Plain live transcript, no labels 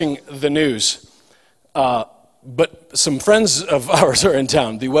the news, but some friends of ours are in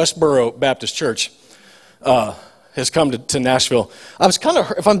town. The Westboro Baptist Church has come to Nashville. I was kind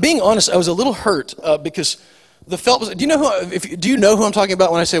of, if I'm being honest, I was a little hurt because the Phelps. Do you know who I'm talking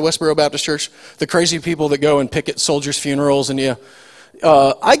about when I say Westboro Baptist Church? The crazy people that go and picket soldiers' funerals, and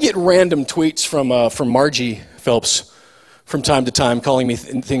I get random tweets from Margie Phelps from time to time, calling me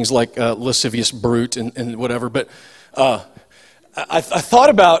things like lascivious brute and whatever. But I thought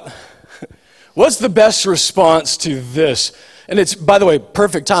about what's the best response to this, and it's, by the way,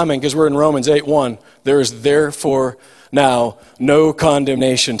 perfect timing because we're in Romans 8:1. There is therefore now no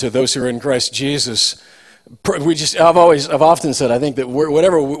condemnation to those who are in Christ Jesus. I've often said, I think that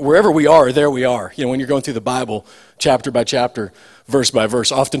wherever we are, there we are. When you're going through the Bible, chapter by chapter, verse by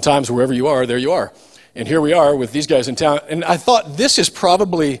verse, oftentimes wherever you are, there you are. And here we are with these guys in town. And I thought this is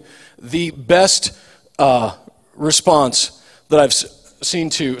probably the best response that I've seen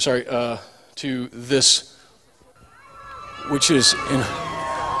to this, which is in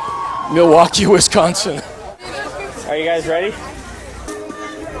Milwaukee, Wisconsin. Are you guys ready?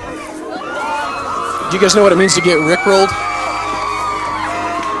 Do you guys know what it means to get rickrolled?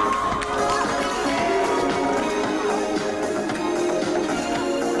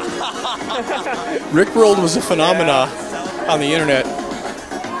 Rickrolled was a phenomenon on the internet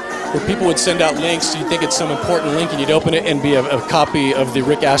where people would send out links. You'd think it's some important link, and you'd open it and be a copy of the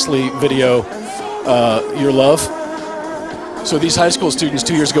Rick Astley video, Your Love. So these high school students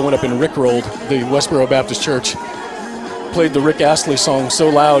 2 years ago went up and rickrolled the Westboro Baptist Church, played the Rick Astley song so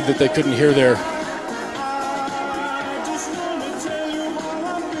loud that they couldn't hear their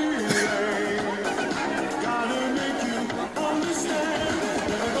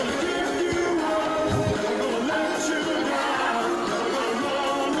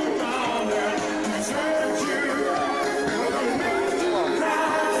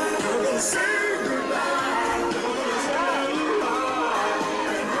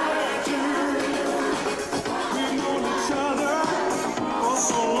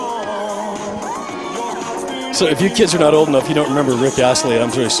So if you kids are not old enough, you don't remember Rick Astley,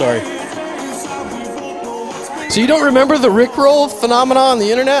 I'm really sorry. So you don't remember the Rickroll phenomenon on the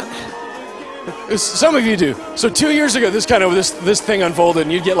internet? Some of you do. So 2 years ago, this thing unfolded,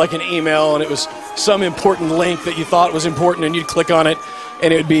 and you'd get like an email, and it was some important link that you thought was important, and you'd click on it,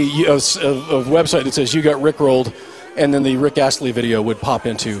 and it would be a website that says you got Rickrolled, and then the Rick Astley video would pop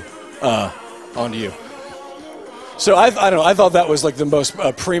onto you. So I don't know. I thought that was like the most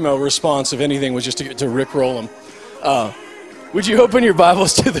primo response of anything, was just to Rickroll them. Would you open your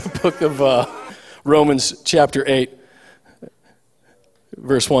Bibles to the book of Romans chapter 8,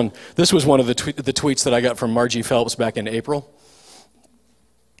 verse 1. This was one of the tweets that I got from Margie Phelps back in April.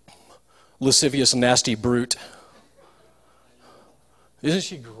 Lascivious, nasty brute. Isn't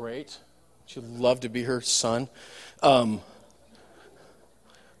she great? She'd love to be her son.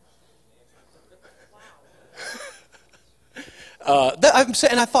 I'm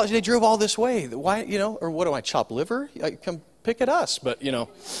saying, I thought they drove all this way. Why, or what do I chop liver? Come pick at us, but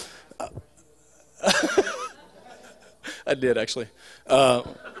I did actually.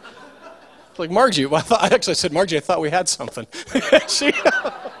 Like Margie, I said, Margie, I thought we had something. she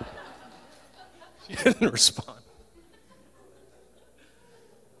didn't respond.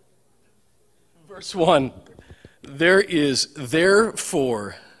 Verse 1, there is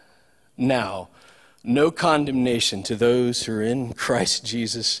therefore now no condemnation to those who are in Christ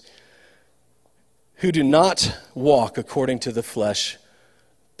Jesus, who do not walk according to the flesh,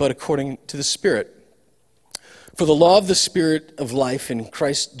 but according to the Spirit. For the law of the Spirit of life in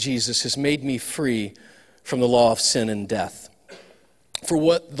Christ Jesus has made me free from the law of sin and death. For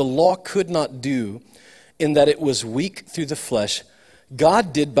what the law could not do, in that it was weak through the flesh,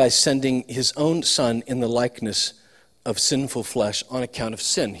 God did by sending his own Son in the likeness of sinful flesh on account of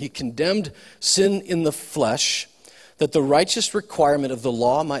sin. He condemned sin in the flesh, that the righteous requirement of the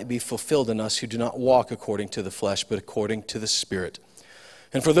law might be fulfilled in us who do not walk according to the flesh, but according to the Spirit.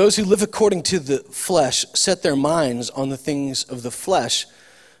 And for those who live according to the flesh set their minds on the things of the flesh,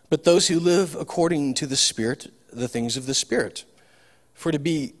 but those who live according to the Spirit, the things of the Spirit. For to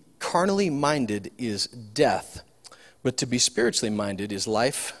be carnally minded is death, but to be spiritually minded is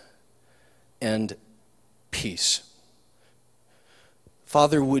life and peace.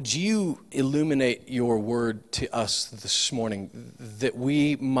 Father, would you illuminate your word to us this morning, that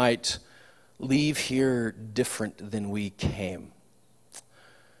we might leave here different than we came?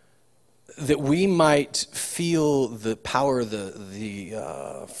 That we might feel the power,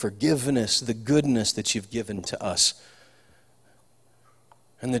 the forgiveness, the goodness that you've given to us,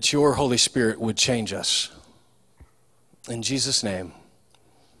 and that your Holy Spirit would change us. In Jesus' name,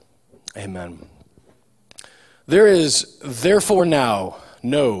 Amen. There is therefore now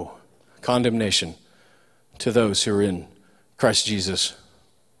no condemnation to those who are in Christ Jesus.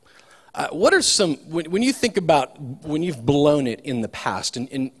 What are some, when you think about when you've blown it in the past,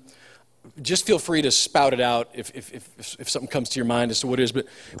 and just feel free to spout it out if something comes to your mind as to what it is, but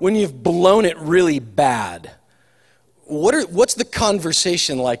when you've blown it really bad, what's the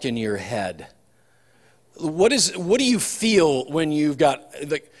conversation like in your head? What do you feel when you've got,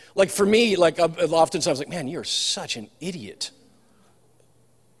 like for me, like oftentimes like, man, you're such an idiot.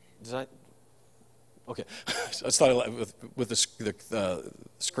 Okay. I just thought with the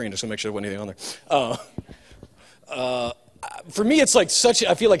screen just to make sure there wasn't anything on there. For me, it's like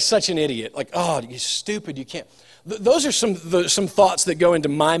I feel like such an idiot. Like, oh, you're stupid. You can't. Those are some thoughts that go into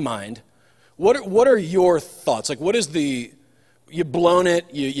my mind. What are your thoughts? Like, what is you've blown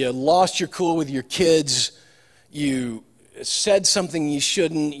it. You lost your cool with your kids. You said something you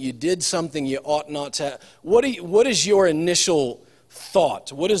shouldn't. You did something you ought not to. What is your initial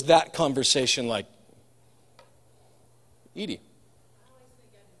thought? What is that conversation like? Edie.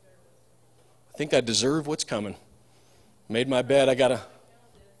 I think I deserve what's coming. Made my bed, I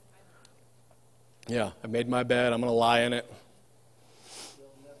made my bed, I'm going to lie in it.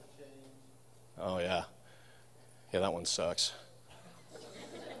 Oh, yeah. Yeah, that one sucks.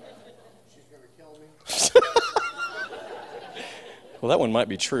 She's going to kill me. Well, that one might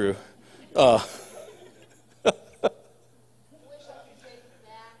be true. Lobotomy,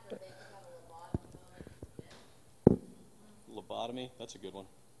 that's a good one.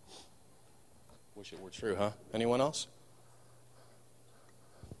 Wish it were true, huh? Anyone else?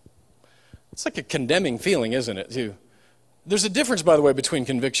 It's like a condemning feeling, isn't it, too? There's a difference, by the way, between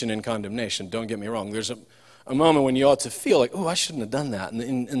conviction and condemnation. Don't get me wrong. There's a moment when you ought to feel like, oh, I shouldn't have done that.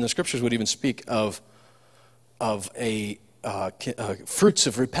 And the scriptures would even speak of fruits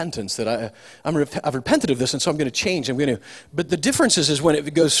of repentance, that I've repented of this, and so I'm going to change. But the difference is when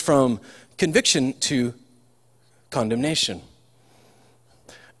it goes from conviction to condemnation.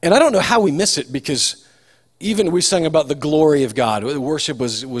 And I don't know how we miss it, because even we sang about the glory of God. The worship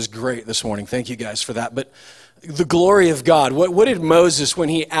was great this morning. Thank you guys for that. But the glory of God. What did Moses, when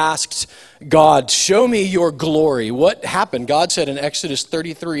he asked God, show me your glory? What happened? God said in Exodus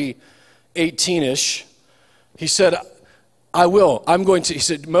 33:18-ish, he said, I will. He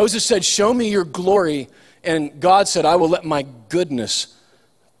said, Moses said, show me your glory. And God said, I will let my goodness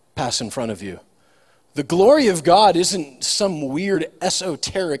pass in front of you. The glory of God isn't some weird,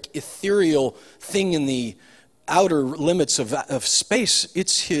 esoteric, ethereal thing in the outer limits of space.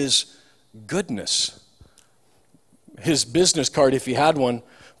 It's His goodness. His business card, if he had one,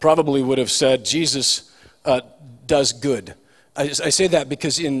 probably would have said, Jesus does good. I say that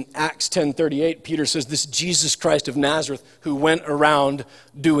because in Acts 10:38, Peter says, this Jesus Christ of Nazareth who went around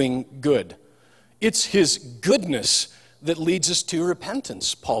doing good. It's His goodness that leads us to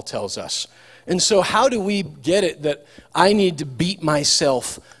repentance, Paul tells us. And so how do we get it that I need to beat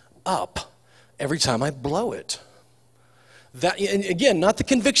myself up every time I blow it? That, and again, not the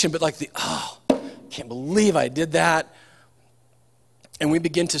conviction, but like can't believe I did that. And we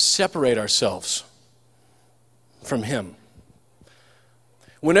begin to separate ourselves from Him.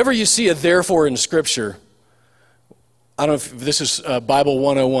 Whenever you see a therefore in Scripture, I don't know if this is Bible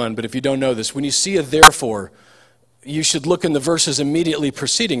 101, but if you don't know this, when you see a therefore, you should look in the verses immediately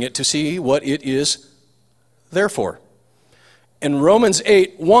preceding it to see what it is therefore. And Romans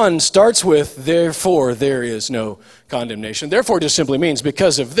 8:1 starts with, therefore there is no condemnation. Therefore just simply means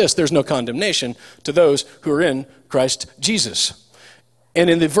because of this, there's no condemnation to those who are in Christ Jesus. And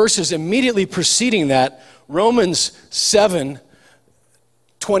in the verses immediately preceding that, Romans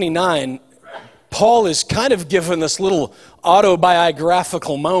 7:29, Paul is kind of given this little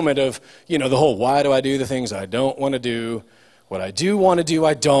autobiographical moment of, the whole why do I do the things I don't want to do, what I do want to do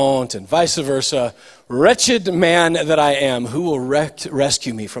I don't, and vice versa. Wretched man that I am, who will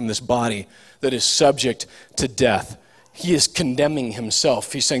rescue me from this body that is subject to death? He is condemning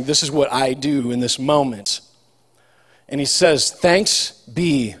himself. He's saying, this is what I do in this moment. And he says, thanks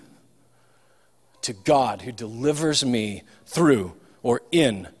be to God who delivers me through or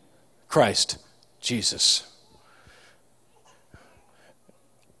in Christ Jesus.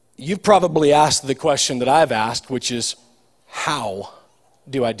 You've probably asked the question that I've asked, which is, how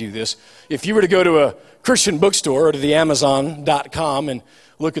do I do this? If you were to go to a Christian bookstore or to the Amazon.com and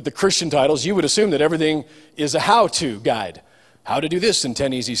look at the Christian titles, you would assume that everything is a how-to guide. How to do this in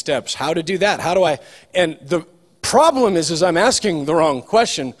 10 easy steps. How to do that. How do I... And the problem is I'm asking the wrong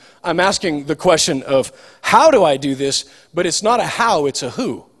question. I'm asking the question of how do I do this, but it's not a how, it's a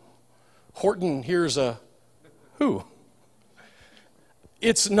who. Horton, here's a who.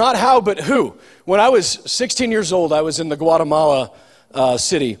 It's not how, but who. When I was 16 years old, I was in the Guatemala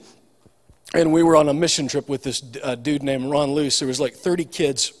city, and we were on a mission trip with this dude named Ron Luce. There was like 30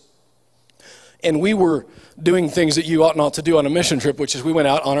 kids, and we were doing things that you ought not to do on a mission trip, which is we went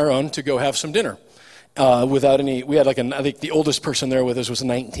out on our own to go have some dinner. Without any, we had I think the oldest person there with us was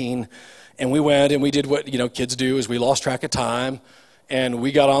 19, and we went and we did what, kids do, is we lost track of time, and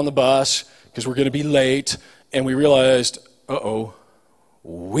we got on the bus because we're going to be late, and we realized,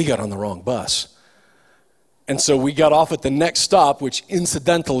 we got on the wrong bus. And so we got off at the next stop, which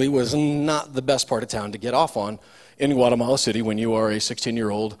incidentally was not the best part of town to get off on in Guatemala City when you are a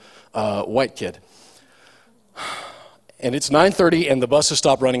 16-year-old white kid. And it's 9:30, and the bus has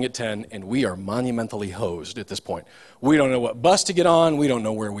stopped running at 10, and we are monumentally hosed at this point. We don't know what bus to get on. We don't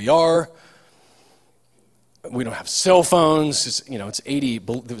know where we are. We don't have cell phones. It's 80.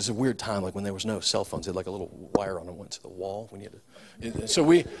 There was a weird time, like when there was no cell phones. They had like a little wire on it, went to the wall. So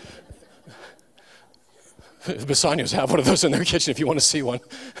we... Basanios have one of those in their kitchen if you want to see one.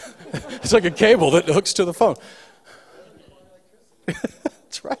 It's like a cable that hooks to the phone.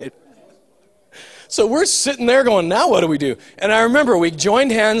 That's right. So we're sitting there going, now what do we do? And I remember we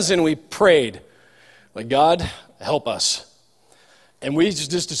joined hands and we prayed, like, God, help us. And we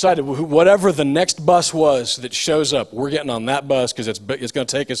just decided whatever the next bus was that shows up, we're getting on that bus because it's going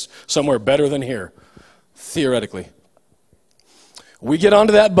to take us somewhere better than here, theoretically. We get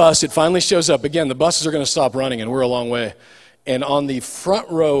onto that bus. It finally shows up. Again, the buses are going to stop running, and we're a long way. And on the front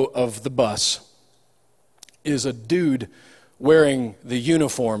row of the bus is a dude wearing the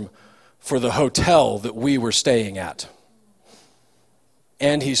uniform for the hotel that we were staying at.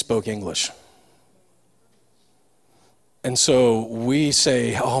 And he spoke English. And so we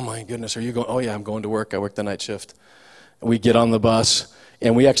say, oh my goodness, are you going? Oh yeah, I'm going to work. I work the night shift. And we get on the bus,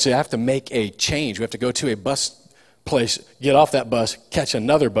 and we actually have to make a change. We have to go to a bus place, get off that bus, catch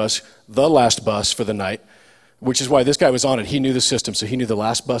another bus, the last bus for the night, which is why this guy was on it. He knew the system, so he knew the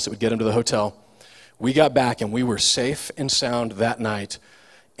last bus that would get him to the hotel. We got back, and we were safe and sound that night,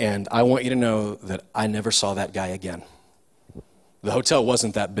 and I want you to know that I never saw that guy again. The hotel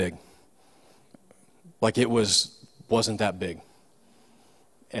wasn't that big. Like it wasn't that big.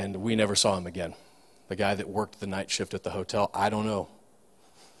 And we never saw him again. The guy that worked the night shift at the hotel, I don't know.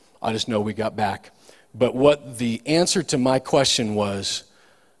 I just know we got back. But what the answer to my question was,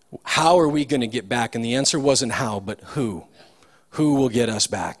 how are we going to get back? And the answer wasn't how, but who. Who will get us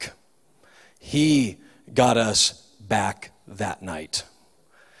back? He got us back that night.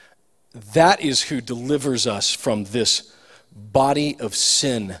 That is who delivers us from this body of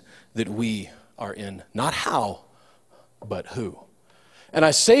sin that we are in. Not how, but who. And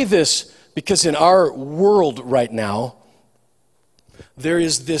I say this because in our world right now, there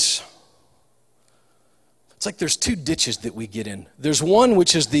is this... It's like there's two ditches that we get in. There's one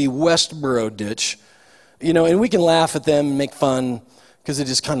which is the Westboro ditch, and we can laugh at them and make fun because it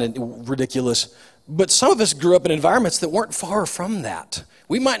is kind of ridiculous. But some of us grew up in environments that weren't far from that.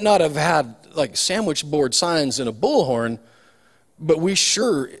 We might not have had like sandwich board signs and a bullhorn, but we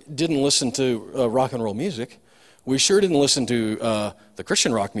sure didn't listen to rock and roll music. We sure didn't listen to the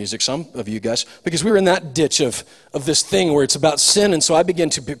Christian rock music, some of you guys, because we were in that ditch of this thing where it's about sin, and so I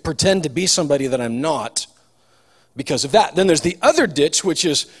began to pretend to be somebody that I'm not. Because of that. Then there's the other ditch, which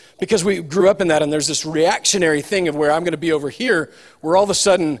is because we grew up in that, and there's this reactionary thing of where I'm going to be over here, where all of a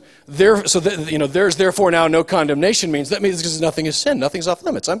sudden there's therefore now no condemnation means because nothing is sin, nothing's off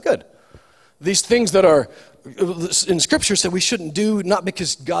limits. I'm good. These things that are in Scripture said we shouldn't do, not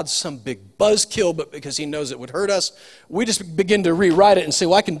because God's some big buzzkill, but because He knows it would hurt us. We just begin to rewrite it and say,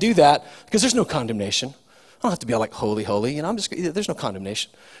 well, I can do that because there's no condemnation. I don't have to be all like holy, there's no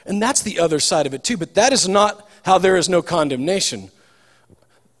condemnation. And that's the other side of it too, but that is not how there is no condemnation.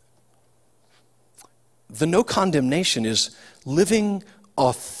 The no condemnation is living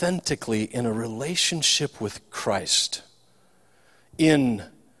authentically in a relationship with Christ, in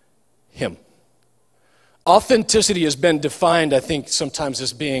Him. Authenticity has been defined, I think, sometimes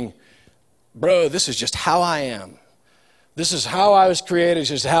as being, bro, this is just how I am. This is how I was created,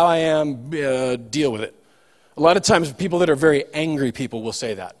 it's just how I am, deal with it. A lot of times people that are very angry people will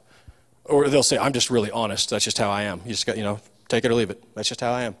say that. Or they'll say, I'm just really honest. That's just how I am. You just got, take it or leave it. That's just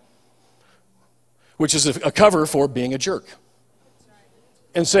how I am. Which is a cover for being a jerk.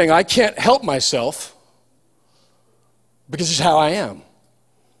 And saying, I can't help myself because it's how I am.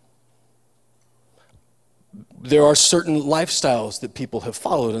 There are certain lifestyles that people have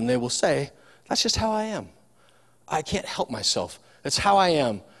followed, and they will say, that's just how I am. I can't help myself. That's how I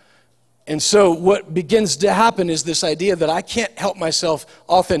am. And so what begins to happen is this idea that I can't help myself.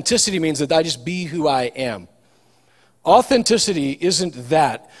 Authenticity means that I just be who I am. Authenticity isn't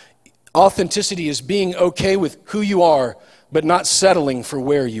that. Authenticity is being okay with who you are, but not settling for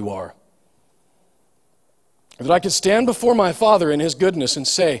where you are. That I could stand before my Father in His goodness and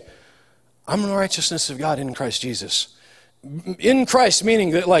say, I'm the righteousness of God in Christ Jesus. In Christ,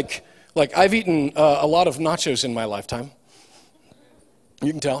 meaning that like I've eaten a lot of nachos in my lifetime.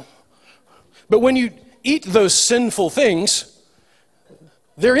 You can tell. But when you eat those sinful things,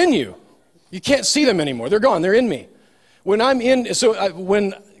 they're in you. You can't see them anymore. They're gone. They're in me. When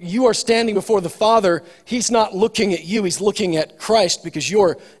you are standing before the Father, He's not looking at you. He's looking at Christ because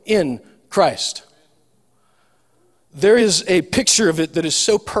you're in Christ. There is a picture of it that is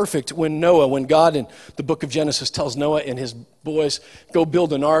so perfect when God in the book of Genesis tells Noah and his boys, go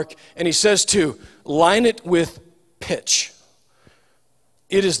build an ark, and he says to line it with pitch.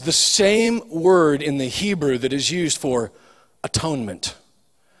 It is the same word in the Hebrew that is used for atonement,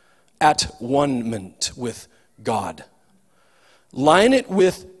 at one-ment with God. Line it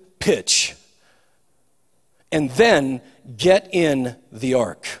with pitch, and then get in the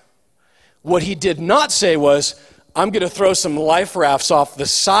ark. What he did not say was, I'm going to throw some life rafts off the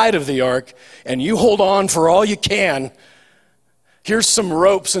side of the ark, and you hold on for all you can. Here's some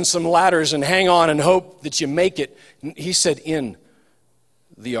ropes and some ladders, and hang on and hope that you make it. He said in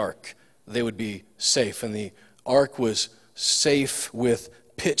the ark, they would be safe. And the ark was safe with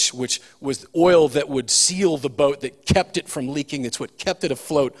pitch, which was oil that would seal the boat, that kept it from leaking. It's what kept it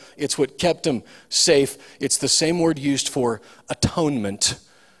afloat. It's what kept them safe. It's the same word used for atonement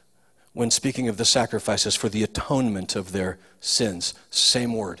when speaking of the sacrifices for the atonement of their sins.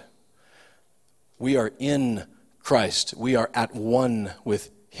 Same word. We are in Christ. We are at one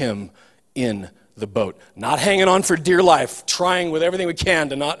with Him in the boat. Not hanging on for dear life, trying with everything we can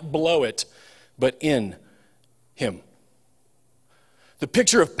to not blow it, but in Him. The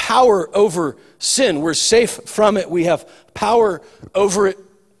picture of power over sin, we're safe from it, we have power over it,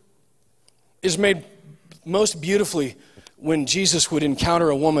 is made most beautifully when Jesus would encounter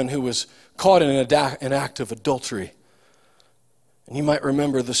a woman who was caught in an act of adultery. And you might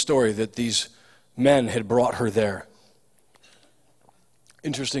remember the story that these men had brought her there.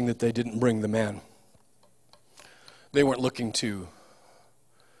 Interesting that they didn't bring the man. They weren't looking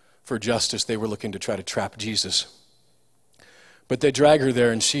for justice. They were looking to try to trap Jesus. But they drag her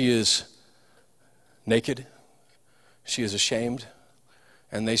there, and she is naked. She is ashamed.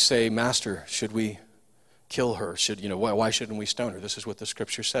 And they say, Master, should we kill her? Why shouldn't we stone her? This is what the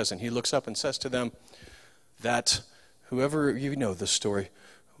scripture says. And he looks up and says to them that whoever, you know this story,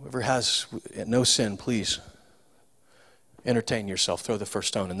 whoever has no sin, please entertain yourself, throw the first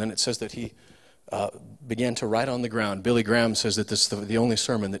stone. And then it says that he began to write on the ground. Billy Graham says that this is the only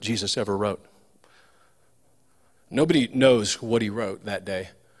sermon that Jesus ever wrote. Nobody knows what he wrote that day.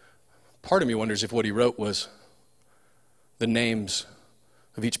 Part of me wonders if what he wrote was the names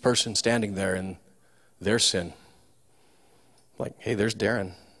of each person standing there and their sin. Like, hey, there's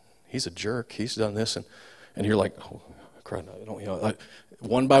Darren. He's a jerk. He's done this. And you're like, oh, crap, I don't,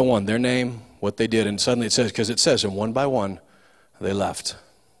 one by one, their name, what they did. And suddenly it says, and one by one, they left.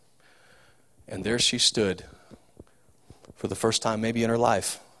 And there she stood for the first time maybe in her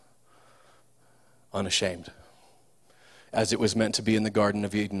life, unashamed. As it was meant to be in the Garden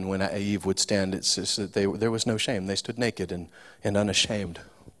of Eden when Eve would stand, it says that there was no shame. They stood naked and unashamed.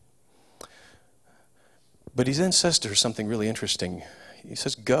 But he then says to her something really interesting. He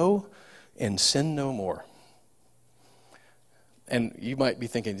says, go and sin no more. And you might be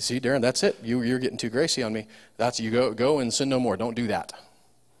thinking, see, Darren, that's it. You're getting too gracie on me. Go and sin no more. Don't do that.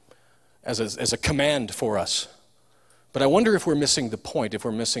 As a command for us. But I wonder if we're missing the point, if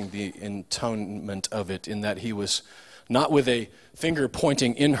we're missing the intonement of it, in that he was not with a finger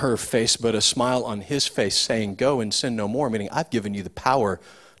pointing in her face, but a smile on his face saying, go and sin no more, meaning I've given you the power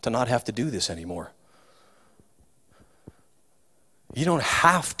to not have to do this anymore. You don't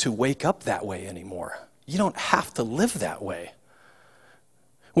have to wake up that way anymore. You don't have to live that way.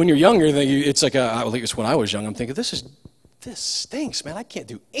 When you're younger, it's like, I think it's when I was young, I'm thinking, this stinks, man. I can't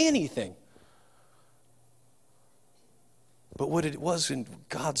do anything. But what it was in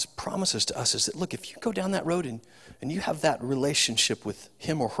God's promises to us is that, look, if you go down that road and you have that relationship with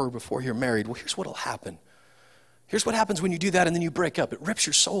him or her before you're married, well, here's what will happen. Here's what happens when you do that and then you break up. It rips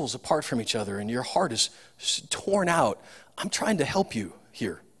your souls apart from each other and your heart is torn out. I'm trying to help you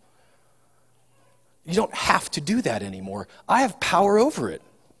here. You don't have to do that anymore. I have power over it.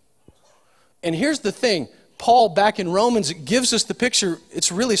 And here's the thing. Paul, back in Romans, gives us the picture.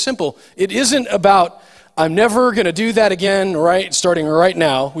 It's really simple. It isn't about, I'm never going to do that again, right? Starting right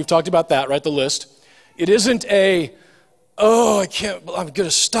now. We've talked about that, right? The list. It isn't I'm going to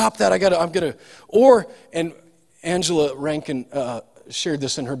stop that. Angela Rankin shared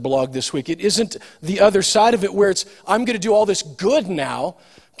this in her blog this week. It isn't the other side of it where it's, I'm going to do all this good now.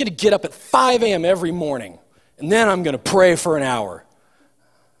 I'm going to get up at 5 a.m. every morning, and then I'm going to pray for an hour.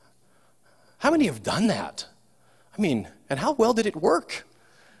 How many have done that? I mean, and how well did it work?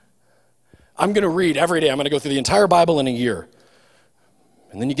 I'm going to read every day. I'm going to go through the entire Bible in a year.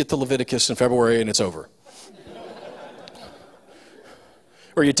 And then you get to Leviticus in February and it's over.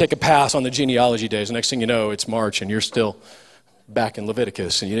 Or you take a pass on the genealogy days. The next thing you know, it's March and you're still back in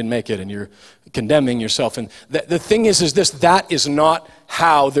Leviticus and you didn't make it and you're condemning yourself. And the thing is this, that is not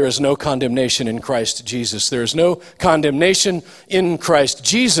how there is no condemnation in Christ Jesus. There is no condemnation in Christ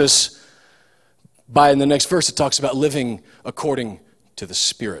Jesus. In the next verse, it talks about living according to the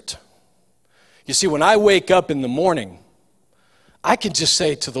Spirit. You see, when I wake up in the morning, I can just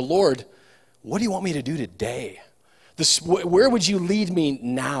say to the Lord, what do you want me to do today? Where would you lead me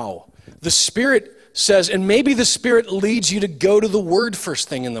now? The Spirit says, and maybe the Spirit leads you to go to the Word first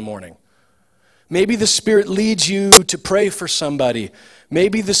thing in the morning. Maybe the Spirit leads you to pray for somebody.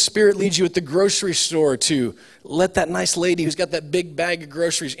 Maybe the Spirit leads you at the grocery store to let that nice lady who's got that big bag of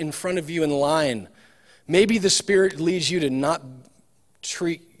groceries in front of you in line. Maybe the Spirit leads you to not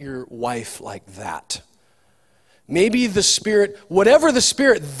treat your wife like that. Maybe the Spirit, whatever the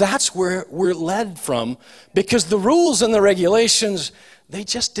Spirit, that's where we're led from, because the rules and the regulations, they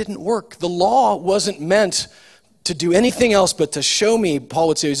just didn't work. The law wasn't meant to do anything else but to show me, Paul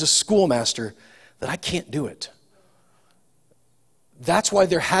would say, he's a schoolmaster, that I can't do it. That's why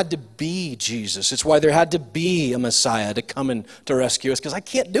there had to be Jesus. It's why there had to be a Messiah to come and to rescue us, because I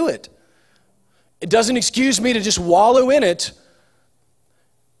can't do it. It doesn't excuse me to just wallow in it,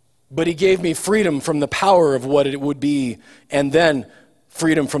 but he gave me freedom from the power of what it would be, and then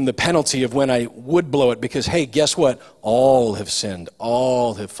freedom from the penalty of when I would blow it, because, hey, guess what? All have sinned.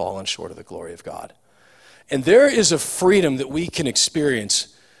 All have fallen short of the glory of God. And there is a freedom that we can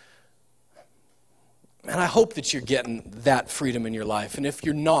experience, and I hope that you're getting that freedom in your life. And if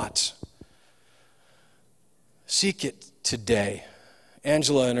you're not, seek it today.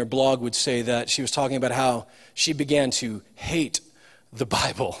 Angela in her blog would say that she was talking about how she began to hate the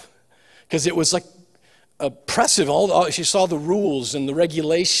Bible because it was like oppressive. She saw the rules and the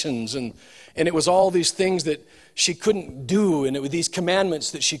regulations, and it was all these things that she couldn't do, and it were these commandments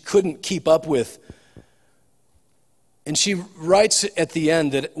that she couldn't keep up with. And she writes at the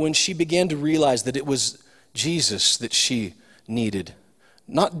end that when she began to realize that it was Jesus that she needed,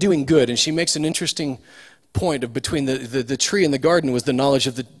 not doing good, and she makes an interesting point of between the tree and the garden was the knowledge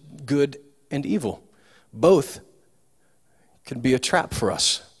of the good and evil. Both can be a trap for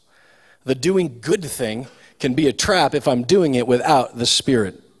us. The doing good thing can be a trap if I'm doing it without the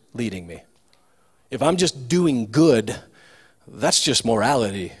Spirit leading me. If I'm just doing good, that's just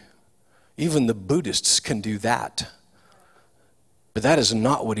morality. Even the Buddhists can do that. But that is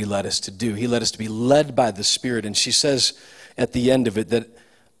not what he led us to do. He led us to be led by the Spirit. And she says at the end of it that,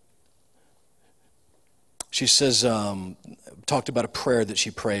 she says, talked about a prayer that she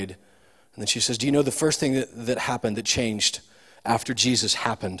prayed. And then she says, do you know the first thing that happened, that changed after Jesus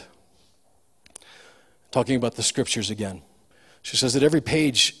happened? Talking about the scriptures again. She says that every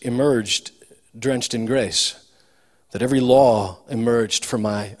page emerged drenched in grace. That every law emerged for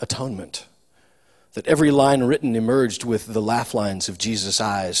my atonement. That every line written emerged with the laugh lines of Jesus'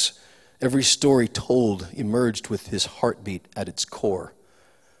 eyes. Every story told emerged with his heartbeat at its core.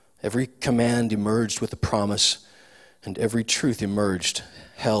 Every command emerged with a promise, and every truth emerged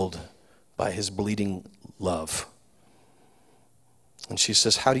held by his bleeding love. And she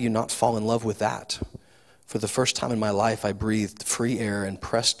says, how do you not fall in love with that? For the first time in my life, I breathed free air and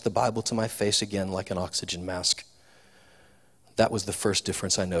pressed the Bible to my face again like an oxygen mask. That was the first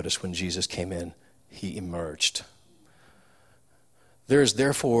difference I noticed when Jesus came in. He emerged. There is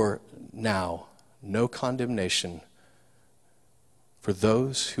therefore now no condemnation for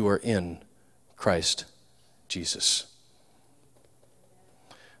those who are in Christ Jesus.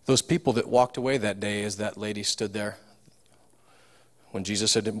 Those people that walked away that day as that lady stood there, when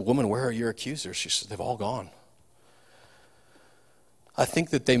Jesus said, woman, where are your accusers? She said, they've all gone. I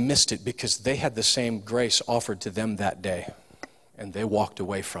think that they missed it because they had the same grace offered to them that day, and they walked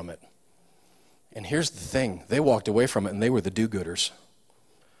away from it. And here's the thing, they walked away from it and they were the do-gooders.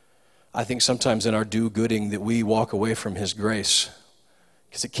 I think sometimes in our do-gooding that we walk away from his grace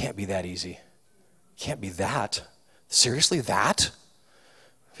because it can't be that easy. It can't be that. Seriously, that?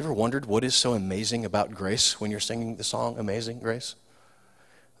 Have you ever wondered what is so amazing about grace when you're singing the song Amazing Grace?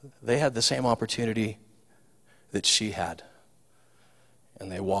 They had the same opportunity that she had, and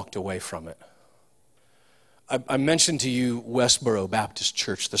they walked away from it. I mentioned to you Westboro Baptist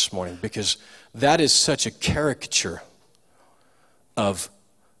Church this morning because that is such a caricature of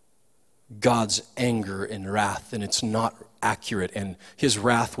God's anger and wrath, and it's not accurate. And his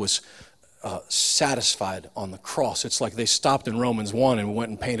wrath was satisfied on the cross. It's like they stopped in Romans 1 and went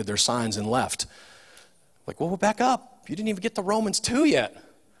and painted their signs and left. Like, well, back up. You didn't even get to Romans 2 yet.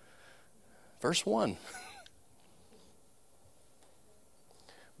 Verse 1.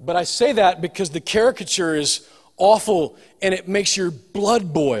 But I say that because the caricature is awful and it makes your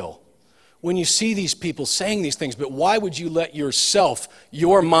blood boil when you see these people saying these things. But why would you let yourself,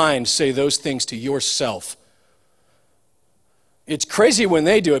 your mind, say those things to yourself? It's crazy when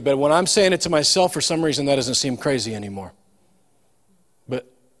they do it, but when I'm saying it to myself, for some reason, that doesn't seem crazy anymore.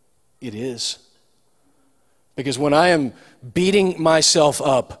 But it is. Because when I am beating myself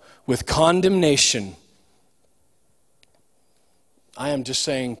up with condemnation, I am just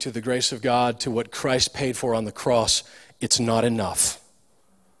saying to the grace of God, to what Christ paid for on the cross, it's not enough.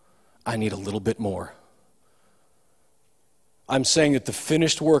 I need a little bit more. I'm saying that the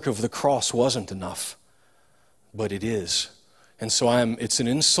finished work of the cross wasn't enough, but it is. And so it's an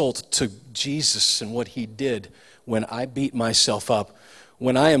insult to Jesus and what he did when I beat myself up.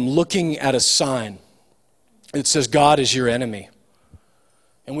 When I am looking at a sign, it says, God is your enemy.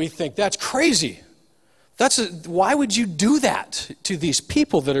 And we think, that's crazy. Why would you do that to these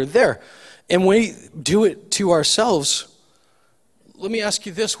people that are there? And we do it to ourselves. Let me ask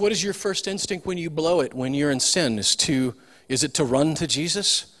you this. What is your first instinct when you blow it, when you're in sin? Is it to run to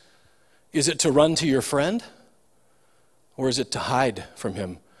Jesus? Is it to run to your friend? Or is it to hide from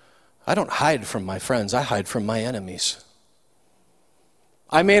him? I don't hide from my friends. I hide from my enemies.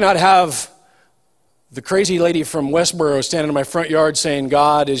 I may not have the crazy lady from Westboro standing in my front yard saying,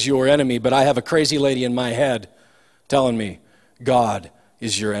 God is your enemy, but I have a crazy lady in my head telling me, God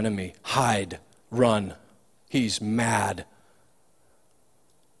is your enemy. Hide, run. He's mad.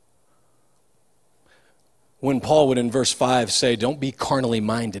 When Paul would in verse 5 say, don't be carnally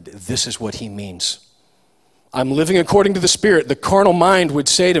minded, this is what he means. I'm living according to the Spirit. The carnal mind would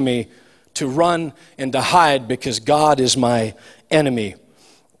say to me to run and to hide because God is my enemy.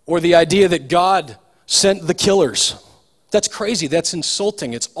 Or the idea that God sent the killers. That's crazy. That's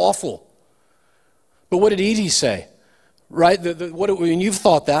insulting. It's awful. But what did Edie say? Right? When you've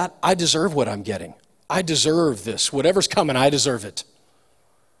thought that, I deserve what I'm getting. I deserve this. Whatever's coming, I deserve it.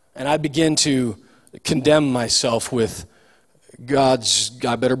 And I begin to condemn myself with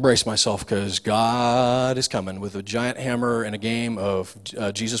I better brace myself because God is coming with a giant hammer and a game of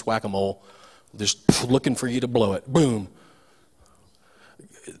Jesus whack-a-mole, just looking for you to blow it. Boom.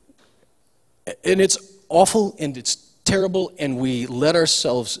 And it's awful and it's terrible, and we let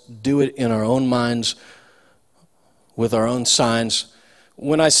ourselves do it in our own minds with our own signs.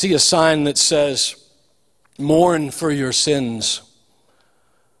 When I see a sign that says, mourn for your sins,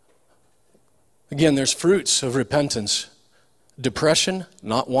 again, there's fruits of repentance. Depression,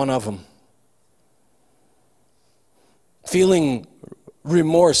 not one of them. Feeling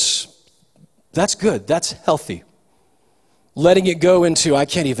remorse, that's good, that's healthy. Letting it go into, I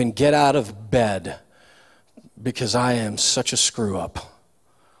can't even get out of bed because I am such a screw-up,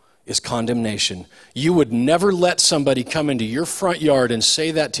 is condemnation. You would never let somebody come into your front yard and say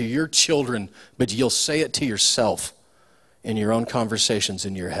that to your children, but you'll say it to yourself in your own conversations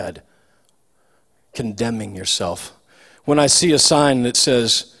in your head, condemning yourself. When I see a sign that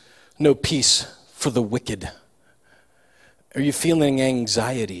says, no peace for the wicked, are you feeling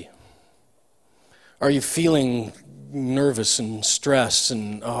anxiety? Are you feeling nervous and stressed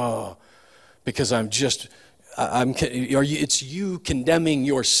and, because it's you condemning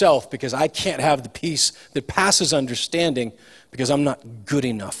yourself because I can't have the peace that passes understanding because I'm not good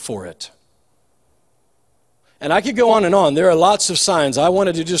enough for it. And I could go on and on. There are lots of signs. I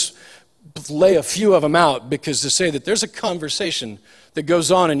wanted to just lay a few of them out because to say that there's a conversation that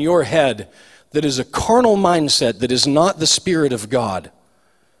goes on in your head that is a carnal mindset that is not the Spirit of God.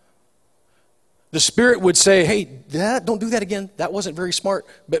 The Spirit would say, hey, Dad, don't do that again. That wasn't very smart.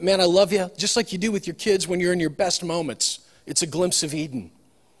 But man, I love you. Just like you do with your kids when you're in your best moments. It's a glimpse of Eden.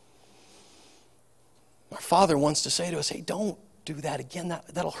 Our Father wants to say to us, hey, don't do that again.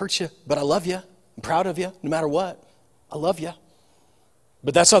 That'll hurt you. But I love you. I'm proud of you no matter what. I love you.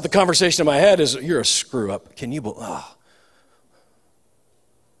 But that's not the conversation in my head is, you're a screw up. Can you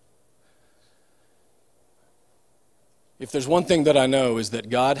If there's one thing that I know is that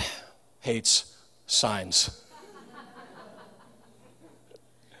God hates signs.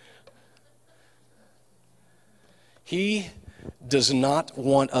 He does not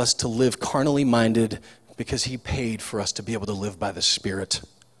want us to live carnally minded because he paid for us to be able to live by the Spirit.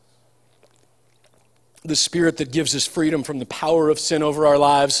 The Spirit that gives us freedom from the power of sin over our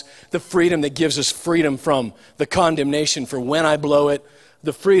lives, the freedom that gives us freedom from the condemnation for when I blow it,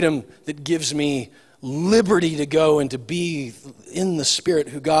 the freedom that gives me liberty to go and to be in the Spirit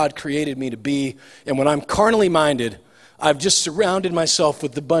who God created me to be. And when I'm carnally minded, I've just surrounded myself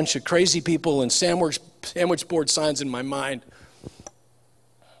with a bunch of crazy people and sandwich board signs in my mind.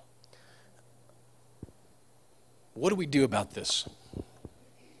 What do we do about this?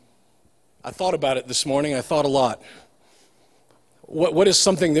 I thought about it this morning. I thought a lot. What is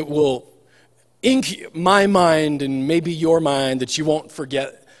something that will ink my mind and maybe your mind that you won't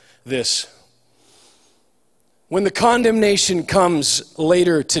forget this? When the condemnation comes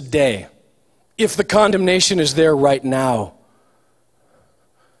later today, if the condemnation is there right now,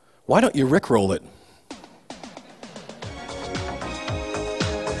 why don't you rickroll it?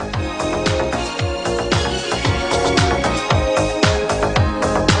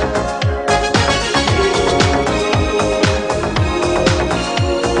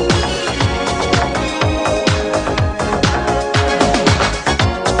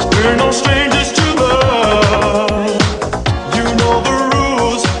 We're no strangers to love. You know the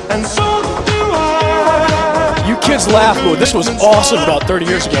rules, and so do I. You kids laugh, but this was awesome about 30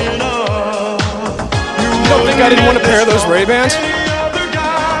 years ago. You don't think I didn't want a pair of those Ray-Bans?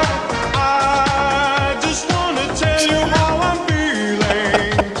 I just want to tell you how I'm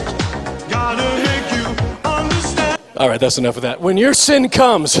feeling. Gotta make you understand. All right, that's enough of that. When your sin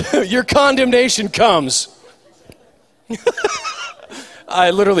comes, your condemnation comes.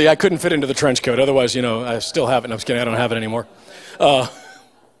 I couldn't fit into the trench coat. Otherwise, I still have it. No, I'm just kidding. I don't have it anymore. The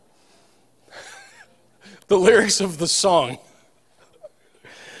lyrics of the song.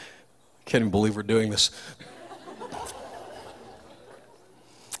 Can't even believe we're doing this.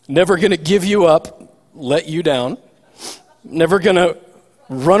 Never gonna give you up, let you down. Never gonna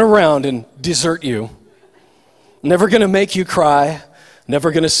run around and desert you. Never gonna make you cry.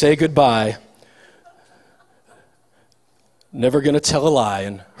 Never gonna say goodbye. Never going to tell a lie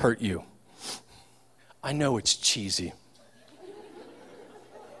and hurt you. I know it's cheesy.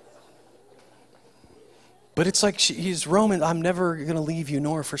 But it's like he's Roman. I'm never going to leave you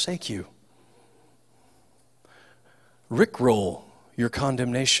nor forsake you. Rickroll your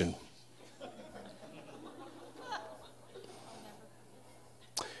condemnation.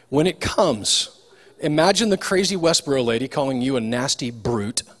 When it comes, imagine the crazy Westboro lady calling you a nasty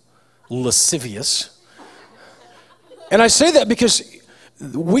brute, lascivious. And I say that because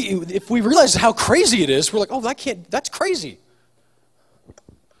if we realize how crazy it is, we're like, oh, that's crazy.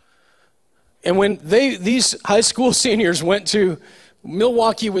 And when these high school seniors went to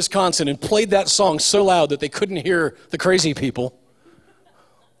Milwaukee, Wisconsin and played that song so loud that they couldn't hear the crazy people,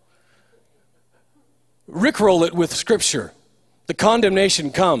 rickroll it with Scripture. The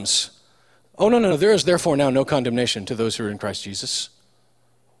condemnation comes. Oh, no, there is therefore now no condemnation to those who are in Christ Jesus.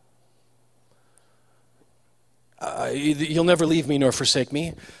 You'll never leave me nor forsake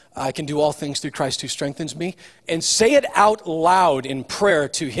me. I can do all things through Christ who strengthens me. And say it out loud in prayer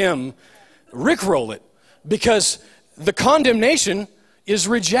to him. Rickroll it. Because the condemnation is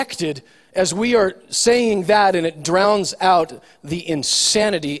rejected as we are saying that, and it drowns out the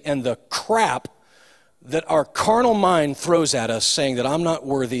insanity and the crap that our carnal mind throws at us, saying that I'm not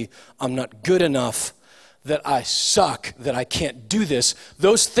worthy, I'm not good enough, that I suck, that I can't do this.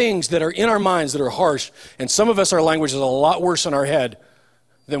 Those things that are in our minds that are harsh, and some of us, our language is a lot worse in our head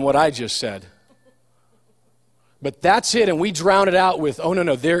than what I just said. But that's it, and we drown it out with, oh,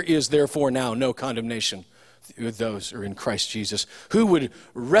 no, there is therefore now no condemnation with those who are in Christ Jesus. Who would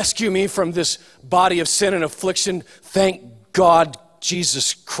rescue me from this body of sin and affliction? Thank God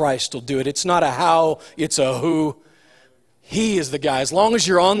Jesus Christ will do it. It's not a how, it's a who. He is the guy. As long as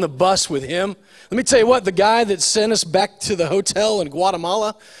you're on the bus with him. Let me tell you what, the guy that sent us back to the hotel in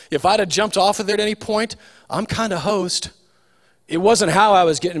Guatemala, if I'd have jumped off of there at any point, I'm kind of host. It wasn't how I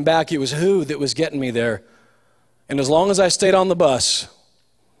was getting back, it was who that was getting me there. And as long as I stayed on the bus,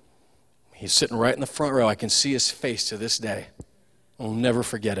 he's sitting right in the front row. I can see his face to this day. I'll never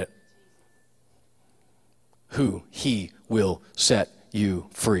forget it. Who? He will set you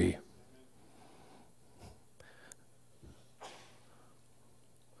free.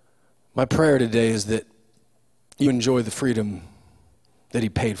 My prayer today is that you enjoy the freedom that he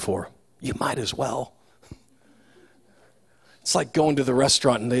paid for. You might as well. It's like going to the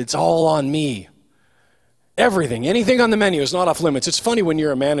restaurant and it's all on me. Everything, anything on the menu is not off limits. It's funny when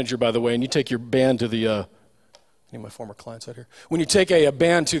you're a manager, by the way, and you take your band to the, any of my former clients out here? When you take a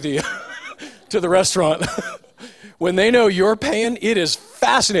band to the, to the restaurant, when they know you're paying, it is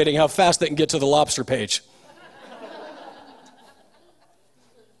fascinating how fast they can get to the lobster page.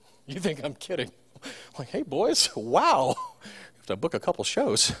 You think I'm kidding. Like, hey, boys, wow. You have to book a couple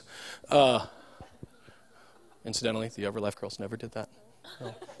shows. Incidentally, the Everlife girls never did that.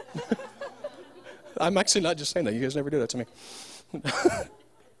 No. I'm actually not just saying that. You guys never do that to me.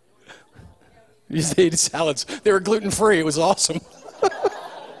 You ate salads. They were gluten-free. It was awesome.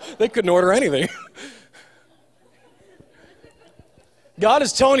 They couldn't order anything. God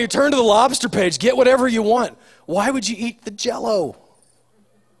is telling you, turn to the lobster page. Get whatever you want. Why would you eat the Jell-O?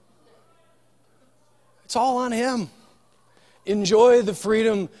 It's all on him. Enjoy the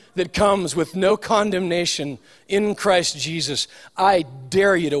freedom that comes with no condemnation in Christ Jesus. I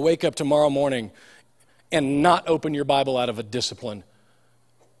dare you to wake up tomorrow morning and not open your Bible out of a discipline.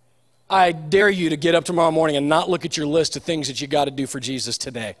 I dare you to get up tomorrow morning and not look at your list of things that you got to do for Jesus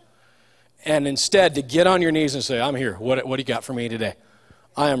today. And instead to get on your knees and say, I'm here. What do you got for me today?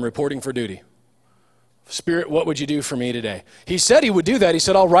 I am reporting for duty. Spirit, what would you do for me today? He said he would do that. He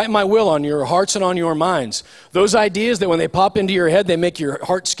said, I'll write my will on your hearts and on your minds. Those ideas that when they pop into your head, they make your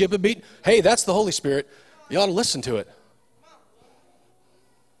heart skip a beat. Hey, that's the Holy Spirit. You ought to listen to it.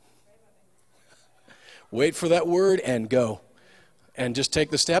 Wait for that word and go. And just take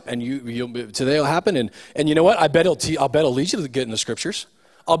the step, and today will happen. And you know what? I'll bet he'll lead you to get in the scriptures.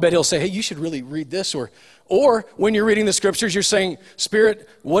 I'll bet he'll say, hey, you should really read this. Or when you're reading the scriptures, you're saying, Spirit,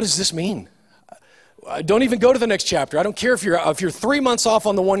 what does this mean? Don't even go to the next chapter. I don't care if you're 3 months off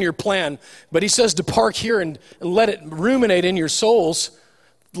on the 1-year plan, but he says to park here and let it ruminate in your souls.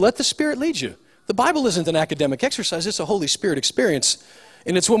 Let the Spirit lead you. The Bible isn't an academic exercise. It's a Holy Spirit experience.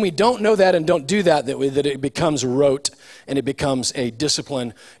 And it's when we don't know that and don't do that that it becomes rote and it becomes a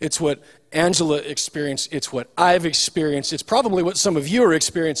discipline. It's what Angela experienced. It's what I've experienced. It's probably what some of you are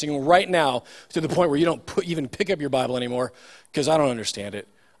experiencing right now to the point where you don't even pick up your Bible anymore because I don't understand it.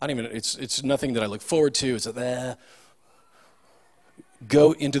 It's nothing that I look forward to. It's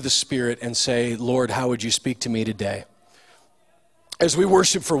go into the Spirit and say, Lord, how would you speak to me today? As we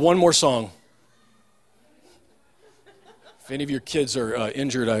worship for one more song. If any of your kids are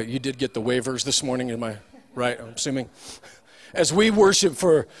injured, you did get the waivers this morning, am I right? I'm assuming. As we worship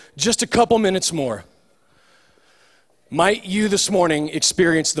for just a couple minutes more, might you this morning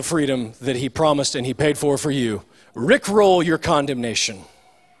experience the freedom that he promised and he paid for you. Rickroll your condemnation.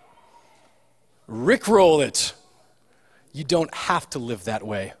 Rickroll it. You don't have to live that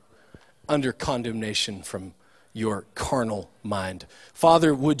way under condemnation from your carnal mind.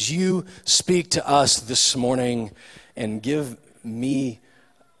 Father, would you speak to us this morning and give me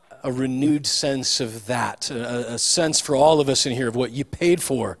a renewed sense of that, a sense for all of us in here of what you paid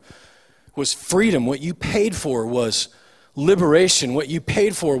for was freedom. What you paid for was liberation. What you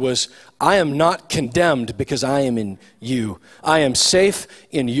paid for was, I am not condemned because I am in you. I am safe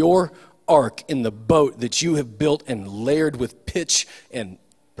in your ark, in the boat that you have built and layered with pitch and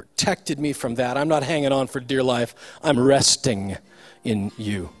protected me from that. I'm not hanging on for dear life. I'm resting in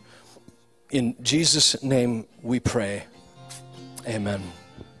you. In Jesus' name we pray. Amen.